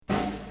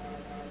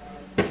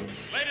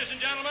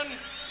gentlemen.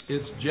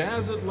 It's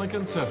Jazz at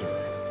Lincoln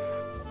Center.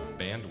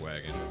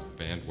 Bandwagon.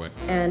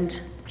 And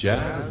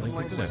Jazz at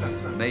Lincoln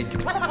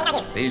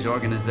Center. These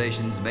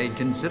organizations made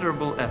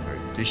considerable effort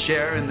to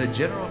share in the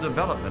general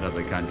development of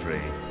the country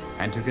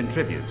and to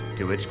contribute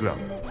to its growth.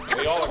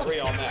 We all agree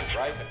on that,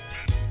 right?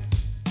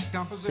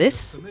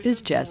 This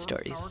is Jazz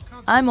Stories.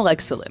 I'm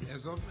Alexa Lim.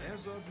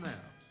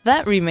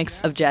 That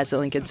remix of Jazz at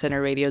Lincoln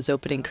Center Radio's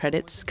opening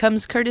credits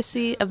comes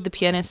courtesy of the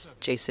pianist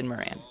Jason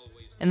Moran.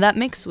 In that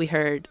mix, we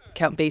heard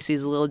Count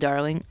Basie's Little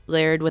Darling,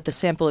 layered with a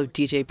sample of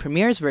DJ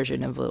Premier's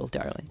version of Little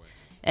Darling,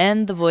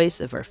 and the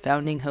voice of our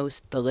founding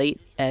host, the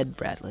late Ed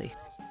Bradley.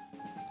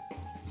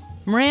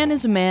 Moran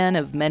is a man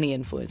of many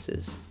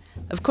influences.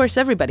 Of course,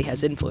 everybody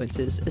has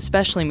influences,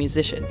 especially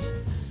musicians.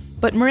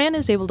 But Moran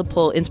is able to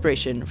pull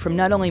inspiration from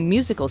not only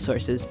musical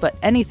sources, but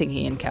anything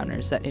he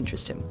encounters that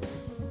interests him,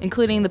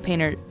 including the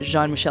painter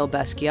Jean-Michel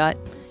Basquiat,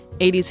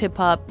 80s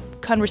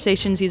hip-hop,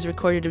 conversations he's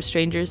recorded of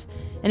strangers,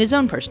 and his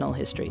own personal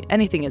history.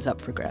 Anything is up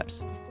for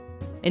grabs.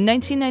 In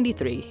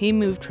 1993, he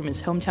moved from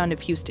his hometown of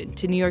Houston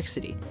to New York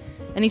City,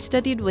 and he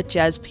studied with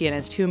jazz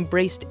pianists who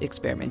embraced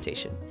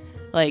experimentation,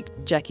 like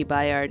Jackie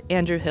Bayard,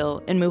 Andrew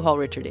Hill, and Muhal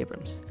Richard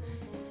Abrams.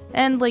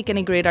 And like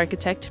any great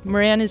architect,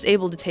 Moran is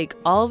able to take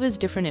all of his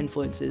different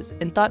influences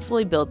and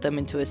thoughtfully build them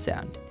into his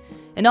sound,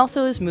 and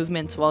also his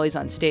movements while he's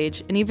on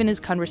stage, and even his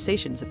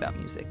conversations about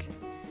music.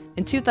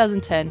 In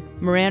 2010,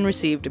 Moran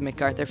received a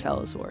MacArthur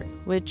Fellow Award,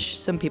 which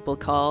some people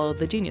call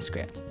the Genius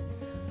Grant.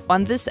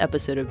 On this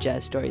episode of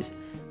Jazz Stories,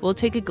 we'll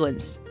take a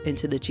glimpse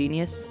into the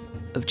genius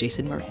of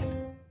Jason Moran.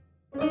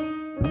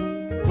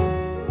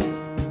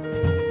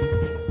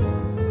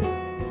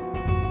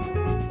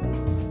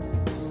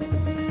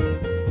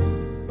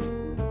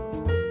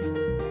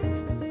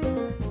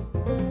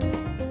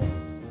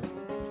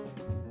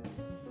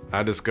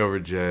 I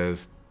discovered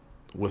jazz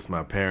with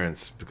my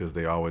parents because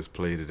they always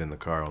played it in the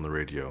car on the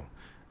radio,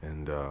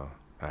 and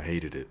I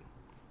hated it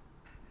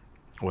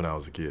when I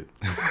was a kid.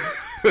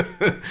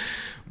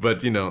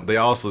 But, they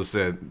also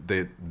said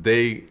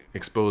they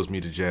exposed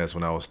me to jazz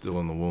when I was still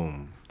in the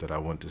womb, that I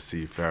went to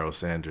see Pharoah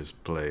Sanders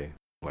play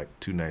like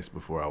 2 nights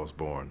before I was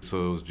born.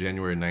 So it was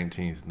January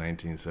 19th,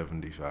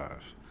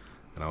 1975,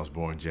 and I was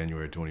born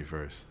January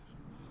 21st.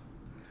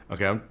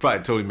 Okay, I'm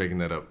probably totally making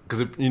that up,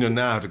 because,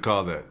 now I have to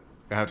call that.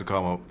 I have to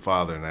call my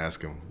father and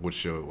ask him which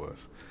show it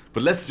was.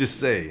 But let's just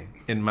say,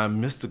 in my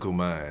mystical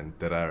mind,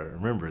 that I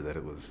remember that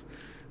it was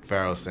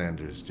Pharoah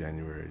Sanders,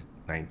 January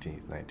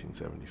 19th,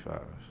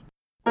 1975.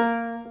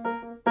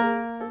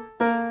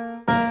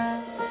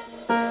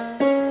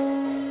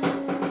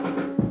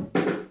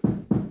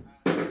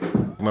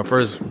 My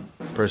first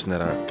person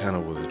that I kind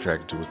of was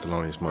attracted to was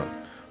Thelonious Monk,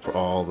 for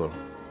all the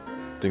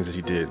things that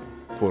he did,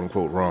 quote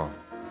unquote, wrong.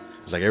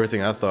 It's like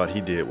everything I thought he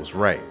did was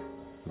right.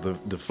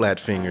 The flat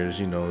fingers,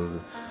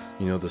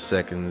 the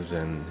seconds,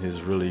 and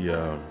his really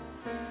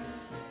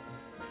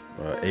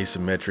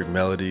asymmetric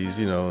melodies,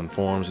 and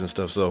forms and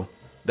stuff. So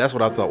that's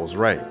what I thought was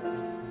right,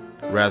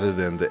 rather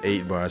than the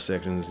 8-bar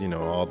sections,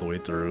 all the way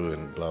through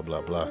and blah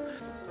blah blah.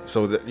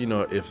 So that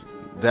if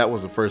that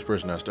was the first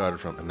person I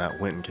started from, and not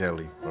Wynton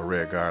Kelly or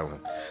Red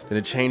Garland, then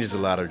it changes a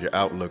lot of your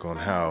outlook on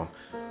how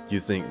you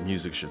think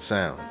music should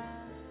sound.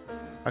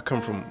 I come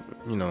from,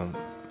 I'm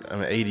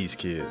an 80s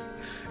kid.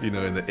 In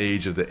the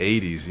age of the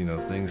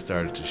 80s, things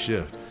started to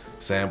shift.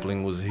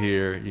 Sampling was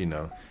here,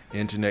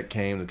 internet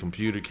came, the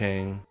computer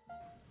came.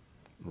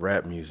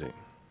 Rap music,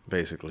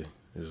 basically,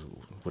 is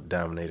what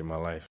dominated my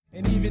life.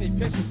 And even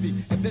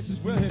efficiency, and this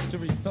is real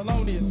history.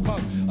 Thelonious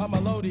Monk, a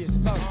melodious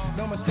thunk.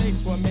 No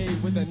mistakes were made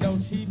with the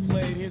notes he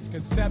played. His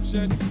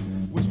conception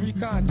was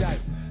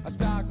recondite.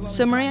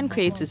 So Moran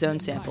creates his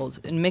own samples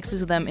and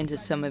mixes them into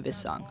some of his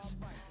songs.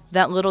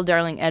 That Little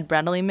Darling Ed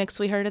Bradley mix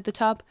we heard at the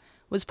top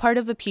was part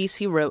of a piece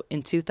he wrote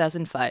in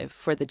 2005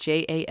 for the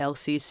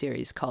JALC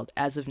series called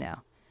As of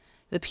Now.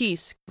 The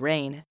piece,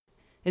 Rain,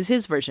 is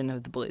his version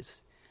of the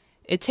blues.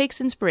 It takes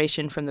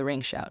inspiration from the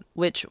ring shout,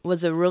 which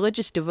was a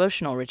religious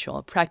devotional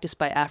ritual practiced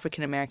by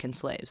African American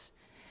slaves.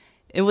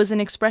 It was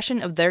an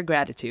expression of their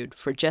gratitude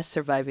for just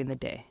surviving the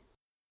day.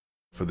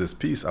 For this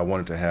piece, I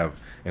wanted to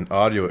have an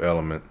audio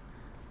element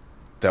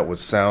that would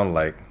sound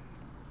like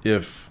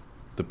if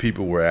the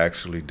people were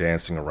actually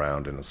dancing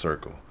around in a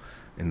circle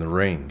in the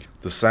ring.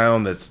 The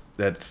sound that's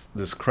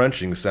this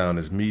crunching sound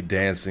is me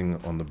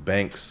dancing on the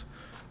banks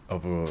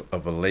of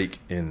a lake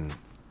in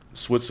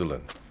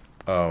Switzerland,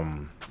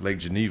 Lake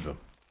Geneva.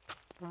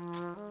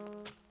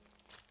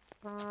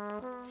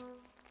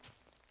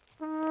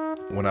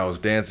 When I was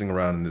dancing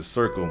around in this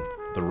circle,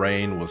 the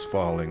rain was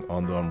falling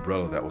on the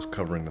umbrella that was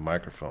covering the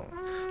microphone.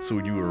 So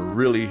you were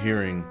really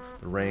hearing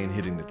the rain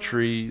hitting the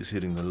trees,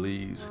 hitting the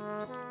leaves,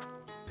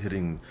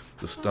 hitting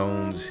the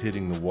stones,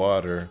 hitting the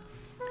water,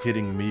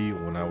 hitting me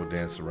when I would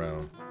dance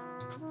around.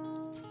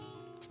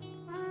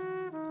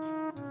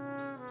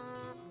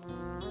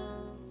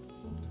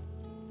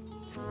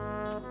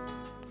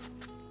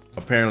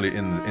 Apparently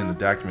in the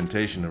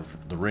documentation of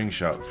the ring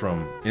shot,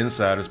 from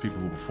insiders, people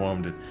who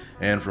performed it,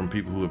 and from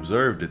people who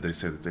observed it, they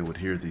said that they would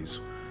hear these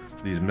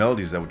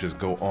melodies that would just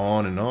go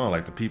on and on,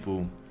 like the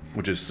people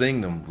would just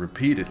sing them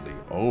repeatedly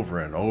over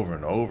and over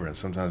and over, and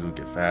sometimes it would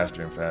get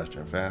faster and faster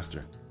and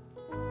faster.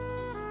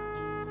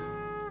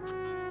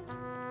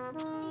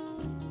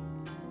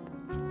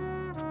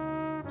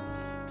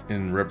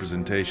 In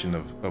representation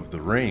of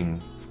the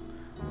ring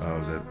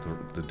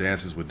that the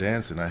dancers would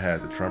dance in, I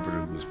had the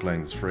trumpeter who was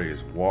playing this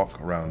phrase,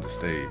 walk around the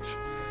stage,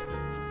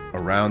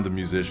 around the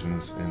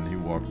musicians, and he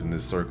walked in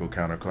this circle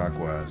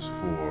counterclockwise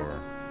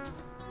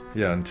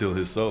until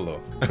his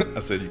solo. I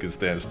said you can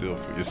stand still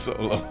for your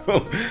solo.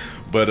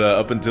 But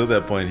up until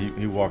that point,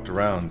 he walked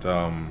around,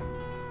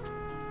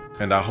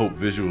 and I hope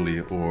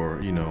visually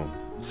or,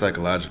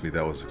 psychologically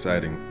that was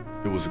exciting.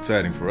 It was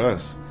exciting for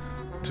us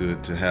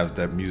to have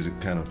that music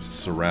kind of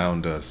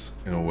surround us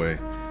in a way,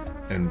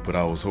 but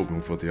I was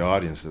hoping for the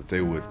audience that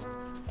they would,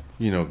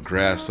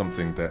 grasp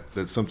something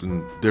that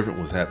something different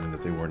was happening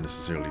that they weren't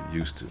necessarily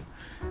used to,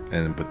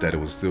 but that it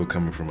was still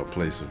coming from a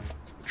place of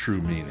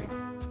true meaning.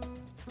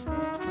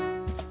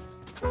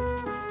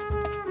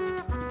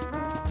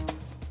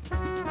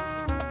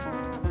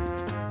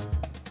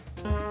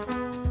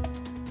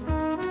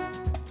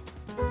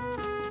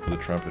 The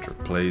trumpeter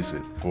plays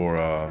it for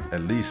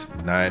at least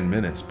 9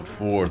 minutes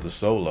before the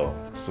solo.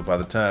 So by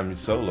the time he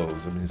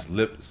solos, his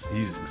lips,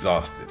 he's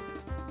exhausted.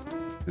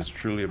 It's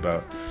truly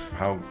about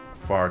how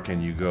far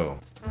can you go.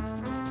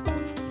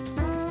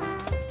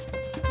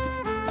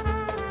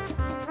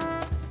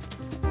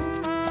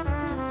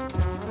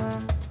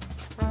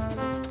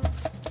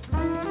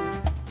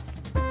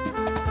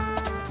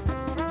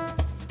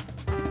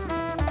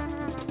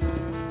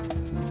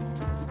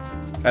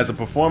 As a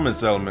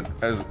performance element,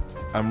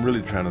 I'm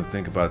really trying to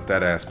think about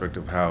that aspect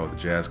of how the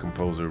jazz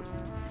composer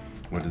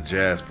or the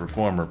jazz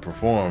performer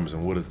performs,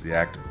 and what is the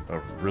act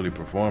of really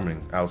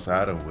performing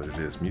outside of what it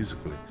is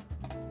musically.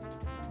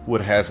 What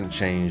hasn't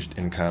changed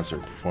in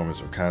concert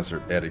performance or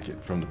concert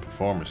etiquette from the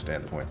performer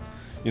standpoint.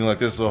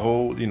 There's a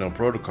whole,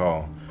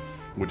 protocol,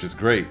 which is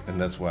great, and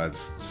that's why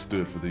it's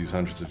stood for these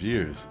hundreds of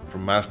years.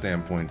 From my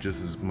standpoint,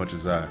 just as much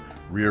as I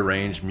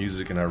rearrange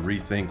music and I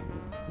rethink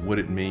what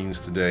it means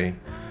today,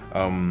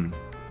 I'm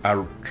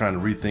trying to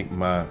rethink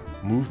my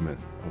movement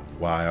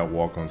of why I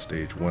walk on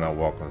stage, when I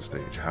walk on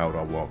stage, how do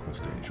I walk on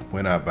stage,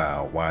 when I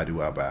bow, why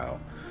do I bow,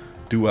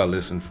 do I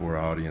listen for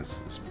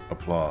audience's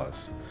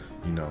applause,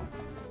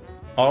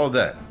 All of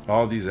that,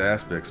 all of these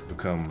aspects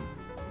become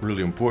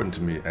really important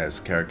to me as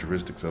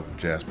characteristics of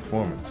jazz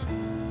performance.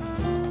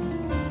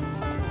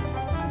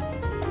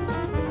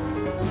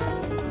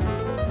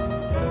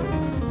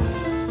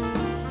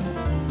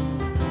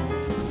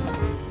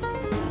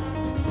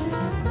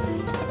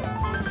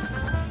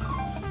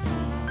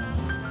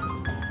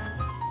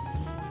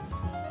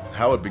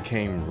 How it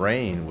became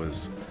Rain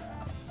was,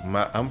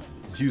 I'm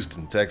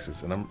Houston,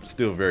 Texas, and I'm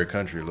still very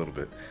country a little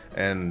bit.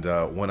 And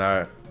when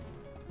I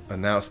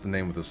announced the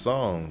name of the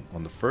song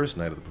on the first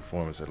night of the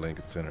performance at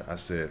Lincoln Center, I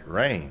said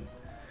Rain.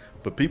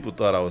 But people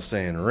thought I was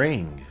saying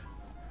ring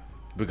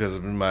because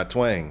of my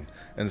twang.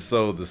 And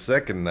so the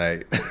second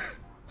night,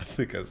 I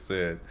think I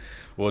said,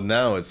 well,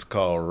 now it's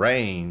called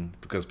Rain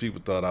because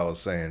people thought I was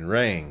saying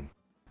ring.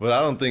 But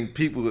I don't think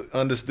people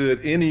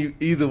understood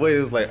either way.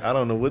 It was like, I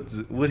don't know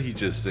what he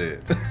just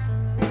said.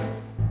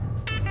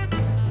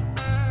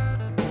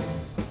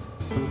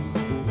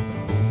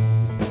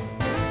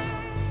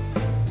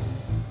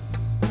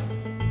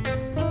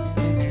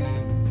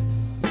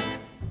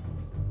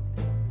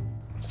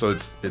 So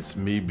it's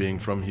me being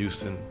from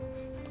Houston.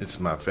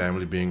 It's my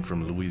family being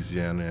from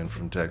Louisiana and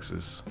from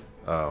Texas.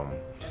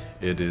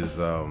 It is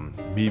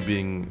me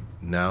being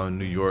now in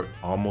New York,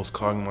 almost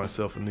calling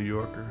myself a New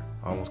Yorker,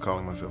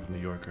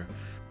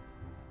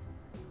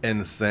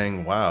 and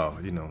saying, wow,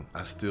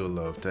 I still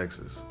love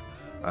Texas.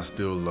 I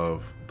still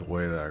love the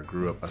way that I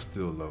grew up. I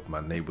still love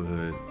my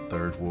neighborhood,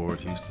 3rd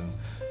Ward, Houston,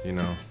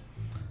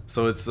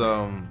 So it's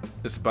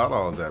about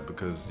all of that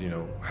because,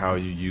 how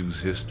you use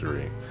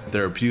history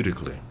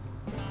therapeutically.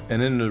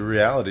 And in the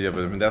reality of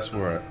it, that's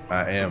where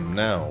I am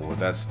now. Well,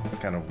 that's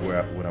kind of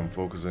what I'm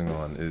focusing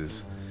on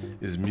is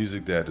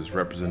music that is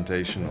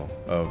representational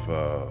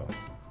of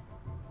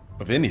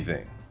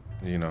anything,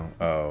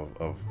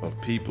 of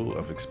people,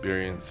 of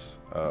experience,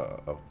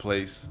 of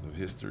place, of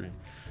history.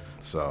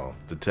 So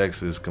the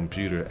Texas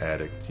computer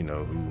addict,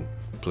 who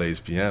plays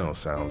piano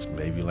sounds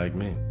maybe like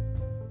me.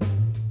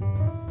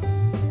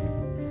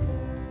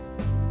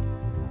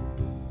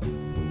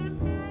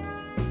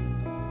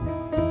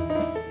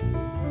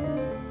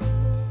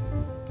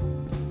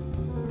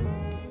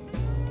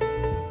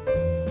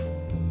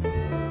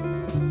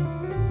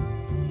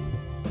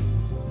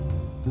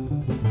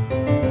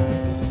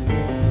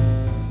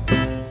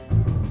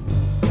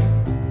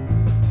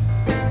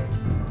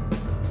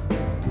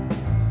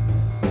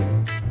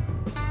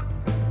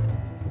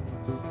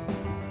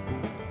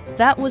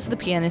 That was the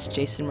pianist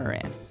Jason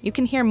Moran. You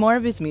can hear more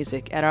of his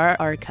music at our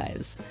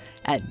archives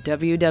at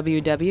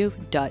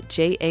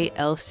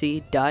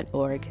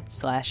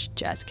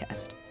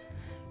www.jalc.org/jazzcast.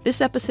 This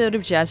episode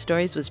of Jazz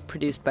Stories was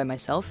produced by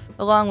myself,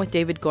 along with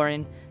David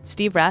Gorin,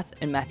 Steve Rath,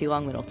 and Matthew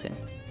Long Littleton.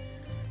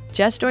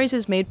 Jazz Stories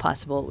is made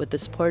possible with the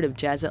support of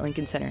Jazz at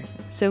Lincoln Center,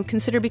 so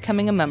consider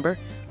becoming a member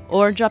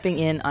or dropping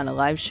in on a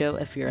live show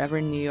if you're ever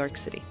in New York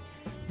City.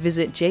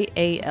 Visit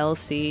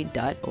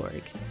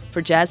jalc.org.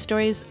 For Jazz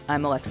Stories,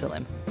 I'm Alexa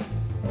Lim.